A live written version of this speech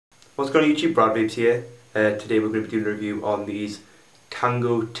What's going on YouTube, Brad Vapes here. Today we're going to be doing a review on these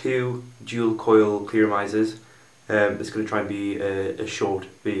Tango 2 dual coil clearomizers. It's going to try and be a short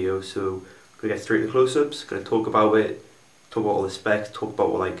video, so we're going to get straight to close-ups, going to talk about it, talk about all the specs, talk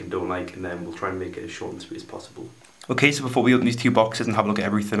about what I like and don't like, and then we'll try and make it as short and sweet as possible. Okay, so before we open these two boxes and have a look at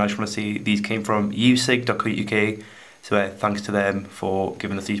everything, I just want to say these came from Q-Cig.co.uk, so thanks to them for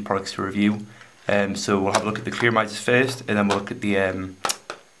giving us these products to review. So we'll have a look at the clearomizers first, and then we'll look at the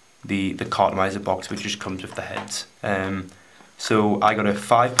cartomizer box, which just comes with the heads. So I got a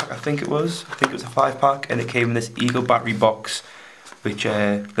 5-pack, I think it was a 5-pack, and it came in this Ego battery box, which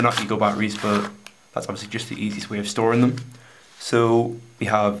they're not Ego batteries, but that's obviously just the easiest way of storing them. So we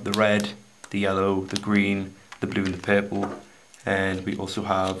have the red, the yellow, the green, the blue and the purple, and we also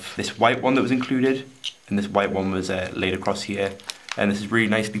have this white one that was included, and this white one was laid across here. And this is really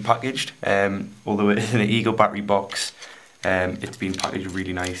nicely packaged, although it is in an Ego battery box, it's been packaged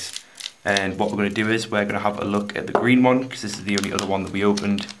really nice. And what we're going to do is we're going to have a look at the green one, because this is the only other one that we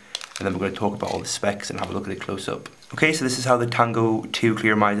opened, and then we're going to talk about all the specs and have a look at it close up. Okay, so this is how the Tango 2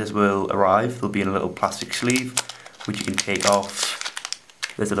 clearomizers will arrive. They'll be in a little plastic sleeve, which you can take off.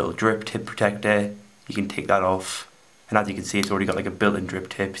 There's a little drip tip protector, you can take that off, and as you can see it's already got like a built-in drip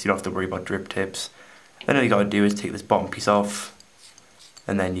tip, so you don't have to worry about drip tips. Then all you got to do is take this bottom piece off,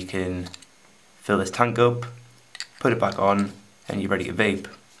 and then you can fill this tank up, put it back on, and you're ready to vape.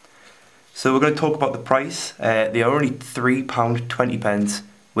 So we're going to talk about the price. They are only £3.20,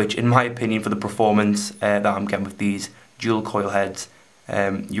 which in my opinion for the performance that I'm getting with these dual coil heads,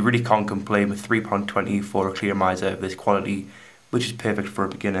 you really can't complain with £3.20 for a clearomizer of this quality, which is perfect for a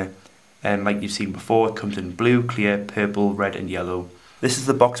beginner. And like you've seen before, it comes in blue, clear, purple, red and yellow. This is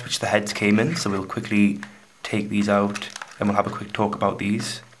the box which the heads came in, so we'll quickly take these out and we'll have a quick talk about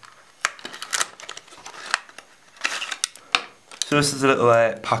these. So this is a little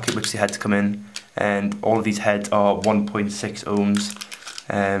packet which the heads come in, and all of these heads are 1.6 ohms,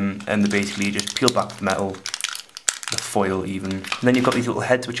 and they basically just peel back the metal, the foil even. And then you've got these little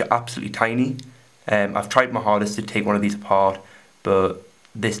heads which are absolutely tiny. I've tried my hardest to take one of these apart, but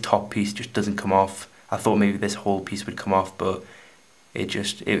this top piece just doesn't come off. I thought maybe this whole piece would come off, but it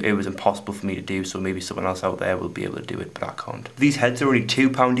was impossible for me to do, so maybe someone else out there will be able to do it, but I can't. These heads are only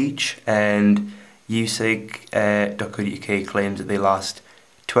 £2 each, and Q-Cig.co.uk claims that they last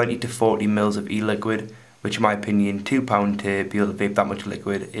 20 to 40 mils of e-liquid, which in my opinion, £2 to be able to vape that much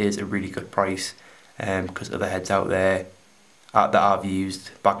liquid is a really good price, because other heads out there that I've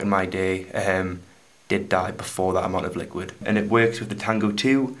used back in my day did die before that amount of liquid. And it works with the Tango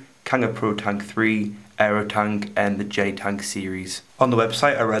 2, Kanga Pro Tank 3, Aero Tank and the Jelly Tank series. On the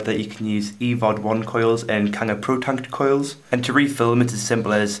website I read that you can use EVOD 1 coils and Kanga Pro Tank coils, and to refill them it's as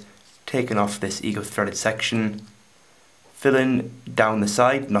simple as taking off this Ego threaded section, filling down the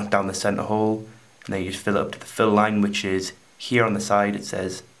side, not down the centre hole, and then you just fill it up to the fill line, which is here on the side. It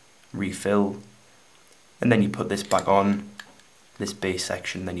says refill, and then you put this back on, this base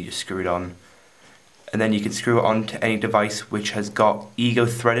section, then you just screw it on, and then you can screw it on to any device which has got Ego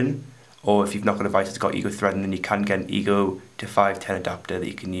threading, or if you've not got a device that's got Ego threading, then you can get an Ego to 510 adapter that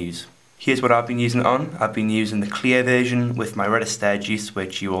you can use. Here's what I've been using it on. I've been using the clear version with my red Astaire juice,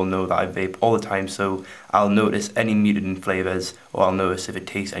 which you all know that I vape all the time, so I'll notice any muted in flavours, or I'll notice if it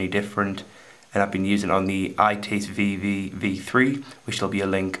tastes any different. And I've been using it on the iTaste VV V3, which there'll be a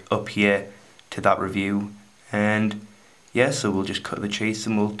link up here to that review. And yeah, so we'll just cut to the chase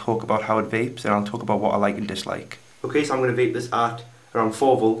and we'll talk about how it vapes, and I'll talk about what I like and dislike. Okay, so I'm going to vape this at around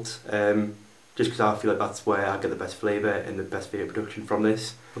 4 volts, just because I feel like that's where I get the best flavour and the best vape production from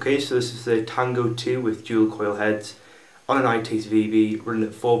this. Okay, so this is the Tango 2 with dual coil heads on an iTaste VB, running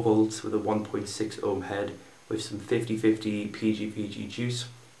at 4 volts with a 1.6 ohm head with some 50/50 PGVG juice,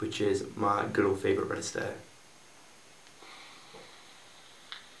 which is my good old favourite red Astaire.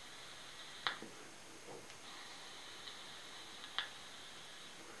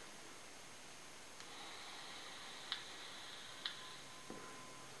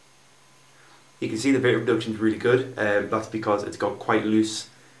 You can see the vape reduction is really good. That's because it's got quite a loose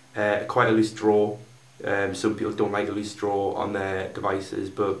draw. Some people don't like a loose draw on their devices,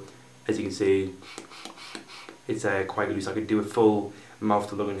 but as you can see, it's quite loose. I could do a full mouth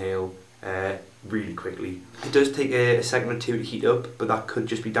to lung inhale really quickly. It does take a second or two to heat up, but that could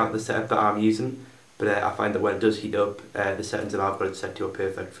just be down to the setup that I'm using. But I find that when it does heat up, the settings that I've got it set to are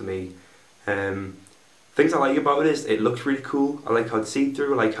perfect for me. Things I like about it is it looks really cool. I like how it's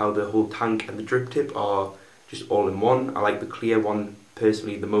see-through. I like how the whole tank and the drip tip are just all in one. I like the clear one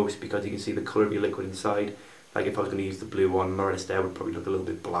personally the most because you can see the colour of your liquid inside. Like if I was going to use the blue one, my red Astaire would probably look a little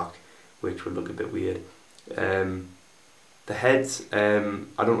bit black, which would look a bit weird. Then The heads,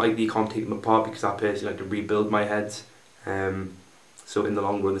 I don't like that you can't take them apart because I personally like to rebuild my heads. So in the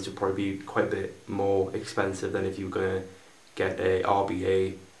long run this would probably be quite a bit more expensive than if you were going to get a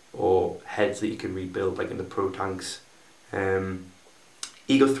RBA or heads that you can rebuild like in the Pro tanks.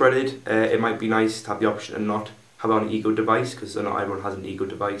 Ego threaded, it might be nice to have the option and not have it on an Ego device, because not everyone has an Ego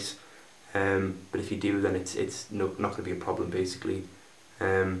device. But if you do, then it's not going to be a problem basically.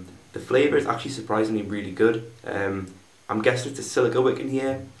 The flavour is actually surprisingly really good. I'm guessing it's a silica wick in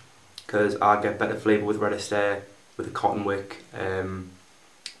here, because I get better flavour with Redist Air with a cotton wick.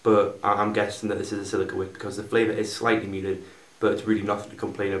 But I'm guessing that this is a silica wick because the flavour is slightly muted, but it's really nothing to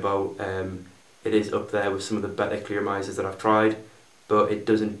complain about. It is up there with some of the better Clearomizers that I've tried, but it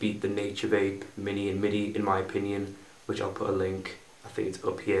doesn't beat the Nature Vape Mini and MIDI in my opinion, which I'll put a link, I think it's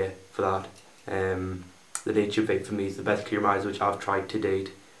up here for that. The Nature Vape for me is the best Clearomizer which I've tried to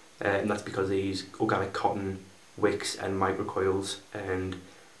date, and that's because they use organic cotton wicks and microcoils, and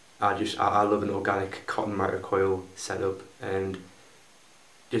I love an organic cotton microcoil setup. And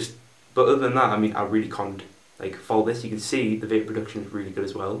but other than that, I mean, I really can't like fault this. You can see the vape production is really good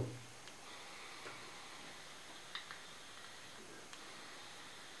as well.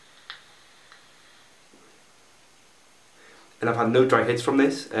 And I've had no dry hits from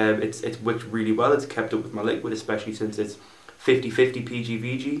this. It's worked really well. It's kept up with my liquid, especially since it's 50-50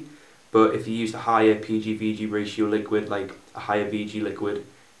 PG-VG. But if you use a higher PG-VG ratio liquid, like a higher VG liquid,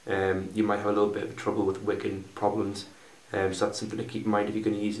 you might have a little bit of trouble with wicking problems. So that's something to keep in mind if you're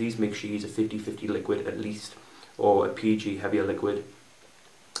going to use these. Make sure you use a 50-50 liquid at least, or a PG heavier liquid.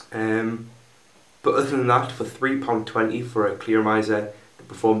 But other than that, for £3.20 for a Clearomizer that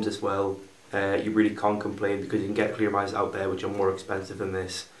performs as well, you really can't complain, because you can get Clearomizers out there which are more expensive than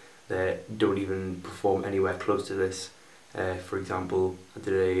this, that don't even perform anywhere close to this. For example, I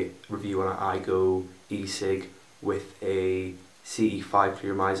did a review on an iGo Q-Cig with a CE5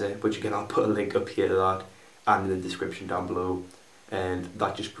 Clearomizer, which again I'll put a link up here to that and in the description down below, and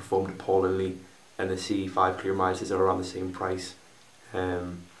that just performed appallingly, and the CE5 Clearomizers are around the same price.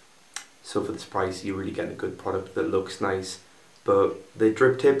 So for this price you're really getting a good product that looks nice. But the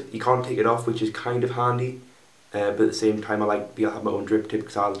drip tip, you can't take it off, which is kind of handy, but at the same time I like to be able to have my own drip tip,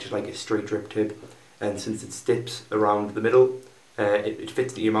 because I just like a straight drip tip, and since it dips around the middle, it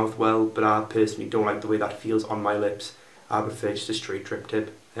fits into your mouth well, but I personally don't like the way that feels on my lips. I prefer just a straight drip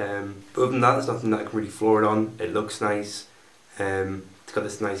tip. But other than that, there's nothing that I can really floor it on. It looks nice. It's got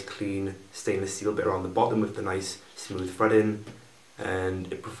this nice clean stainless steel bit around the bottom with the nice smooth threading,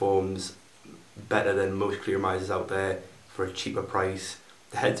 and it performs better than most Clearomizers out there for a cheaper price.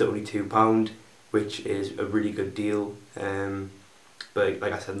 The head's are only £2, which is a really good deal, but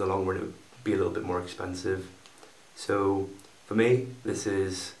like I said, in the long run it would be a little bit more expensive. So for me, this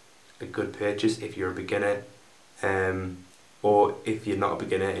is a good purchase if you're a beginner, or if you're not a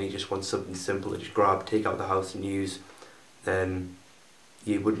beginner and you just want something simple to just grab, take out the house and use, then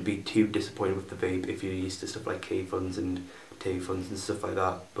you wouldn't be too disappointed with the vape if you're used to stuff like K-Funds and Tay-Funds and stuff like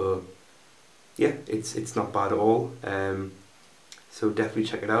that. But yeah, it's not bad at all. So definitely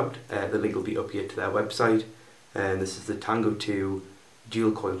check it out. The link will be up here to their website. And this is the Tango 2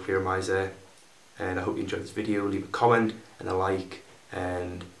 dual coil Clearomizer. And I hope you enjoyed this video. Leave a comment and a like,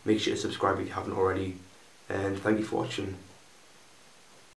 and make sure to subscribe if you haven't already. And thank you for watching.